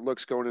depth chart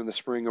looks going in the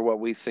spring or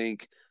what we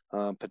think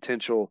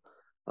potential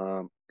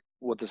um,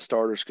 what the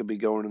starters could be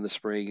going in the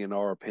spring in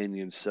our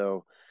opinion.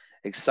 So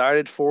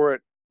excited for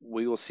it.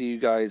 We will see you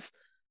guys.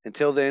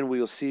 Until then, we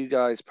will see you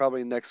guys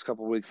probably next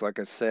couple weeks, like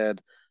I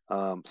said.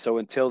 So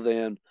until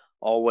then,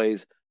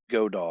 always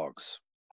go Dogs.